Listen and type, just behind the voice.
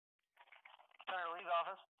attorney's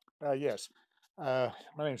office. Yes.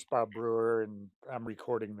 My name's Bob Brewer, and I'm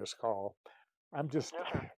recording this call. I'm just, Yes,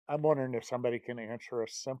 sir. I'm wondering if somebody can answer a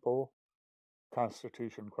simple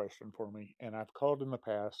Constitution question for me. And I've called in the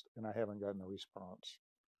past, and I haven't gotten a response.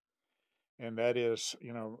 And that is,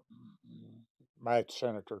 my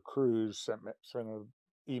Senator Cruz sent an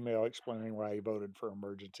email explaining why he voted for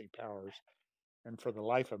emergency powers. And for the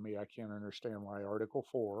life of me, I can't understand why Article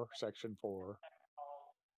 4, Section 4,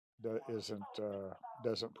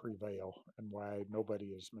 doesn't prevail, and why nobody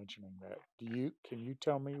is mentioning that. Can you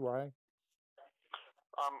tell me why?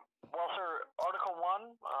 Well, sir, Article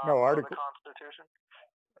 1 No, of the article Constitution.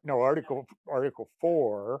 no article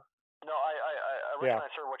 4. No, I Yeah.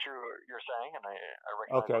 recognize, sir, what you're saying, and I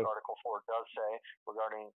recognize Okay. what Article 4 does say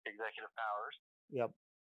regarding executive powers, Yep.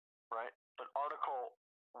 right? But Article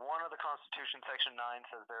 1 of the Constitution, Section 9,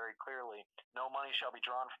 says very clearly, no money shall be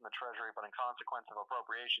drawn from the Treasury but in consequence of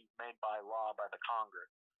appropriations made by law by the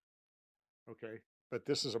Congress. Okay. But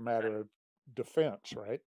this is a matter of defense,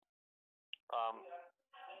 right?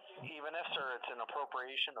 Even if, sir, it's an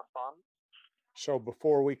appropriation of funds. So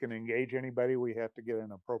before we can engage anybody, we have to get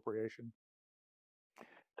an appropriation.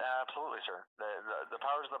 Absolutely, sir. The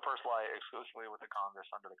powers of the purse lie exclusively with the Congress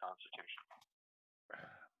under the Constitution.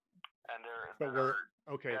 And there are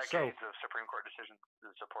decades of Supreme Court decisions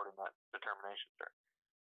supporting that determination, sir.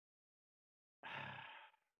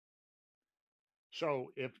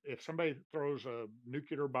 So if somebody throws a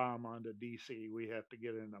nuclear bomb onto DC, we have to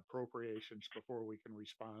get an appropriations before we can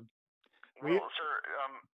respond. Well, sir,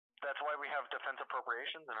 that's why we have defense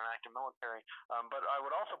appropriations and an active military. But I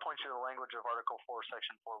would also point you to the language of Article 4,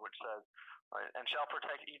 Section 4, which says, and shall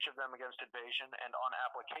protect each of them against invasion and on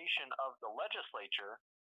application of the legislature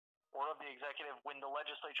or of the executive when the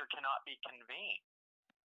legislature cannot be convened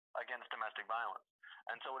against domestic violence.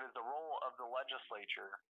 And so it is the role of the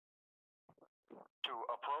legislature to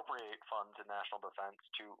appropriate funds in national defense,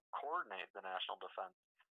 to coordinate the national defense.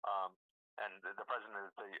 And the president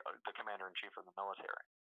is the commander-in-chief of the military.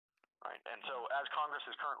 Right. And so as Congress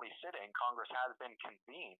is currently sitting, Congress has been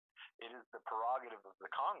convened. It is the prerogative of the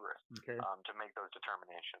Congress to make those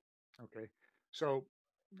determinations. Okay. So,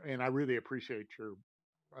 and I really appreciate your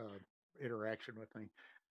interaction with me.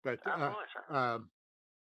 But absolutely, sir.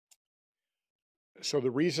 So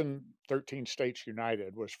the reason 13 states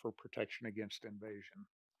united was for protection against invasion.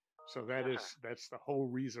 So that's the whole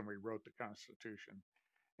reason we wrote the Constitution.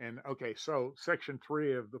 And okay, so Section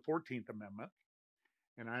 3 of the 14th Amendment,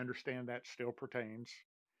 and I understand that still pertains,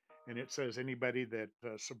 and it says anybody that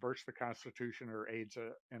subverts the Constitution or aids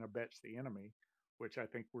and abets the enemy, which I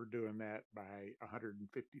think we're doing that by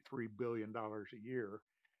 $153 billion a year,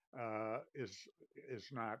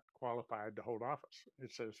 is not qualified to hold office.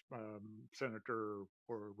 It says senator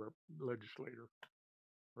or legislator,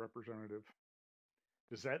 representative.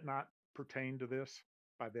 Does that not pertain to this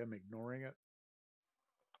by them ignoring it?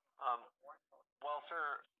 Well,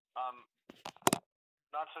 sir,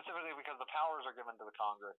 not specifically, because the powers are given to the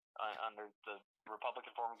Congress under the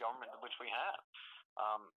Republican form of government which we have.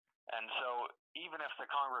 And so even if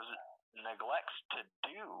the Congress neglects to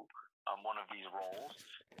do one of these roles,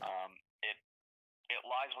 it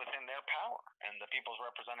lies within their power and the people's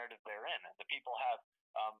representatives therein. And the people have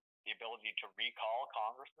the ability to recall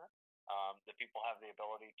congressmen. The people have the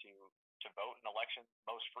ability to vote in elections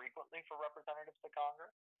most frequently for representatives to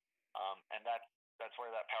Congress. And that's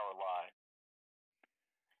where that power lies.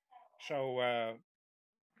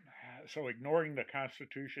 So ignoring the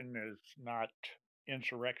Constitution is not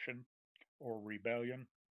insurrection or rebellion?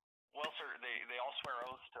 Well, sir, they all swear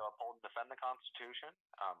oaths to uphold and defend the Constitution.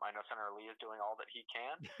 I know Senator Lee is doing all that he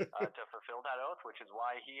can to fulfill that oath, which is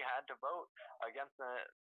why he had to vote against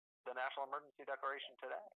the National Emergency Declaration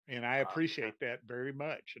today. And I appreciate that very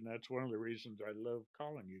much, and that's one of the reasons I love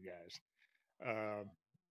calling you guys.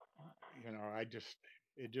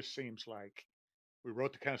 It just seems like we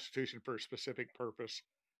wrote the Constitution for a specific purpose.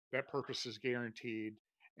 That purpose is guaranteed,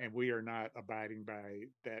 and we are not abiding by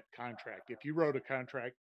that contract. If you wrote a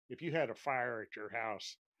contract, if you had a fire at your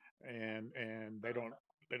house and they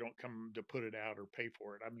don't come to put it out or pay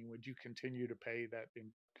for it, I mean, would you continue to pay that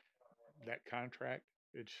contract?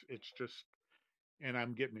 It's just, and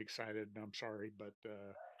I'm getting excited, and I'm sorry, but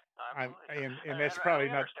that's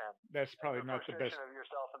probably not the best. Of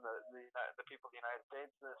yourself and the people of the United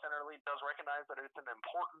States. Senator Lee does recognize that it's an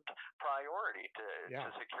important priority to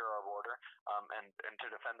secure our border and to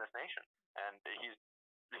defend this nation, and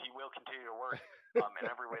he will continue to work in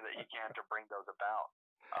every way that he can to bring those about.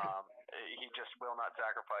 He just will not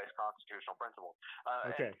sacrifice constitutional principles.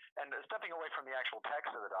 And stepping away from the actual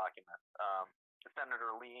text of the document,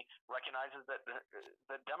 Senator Lee recognizes that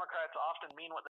the Democrats often mean what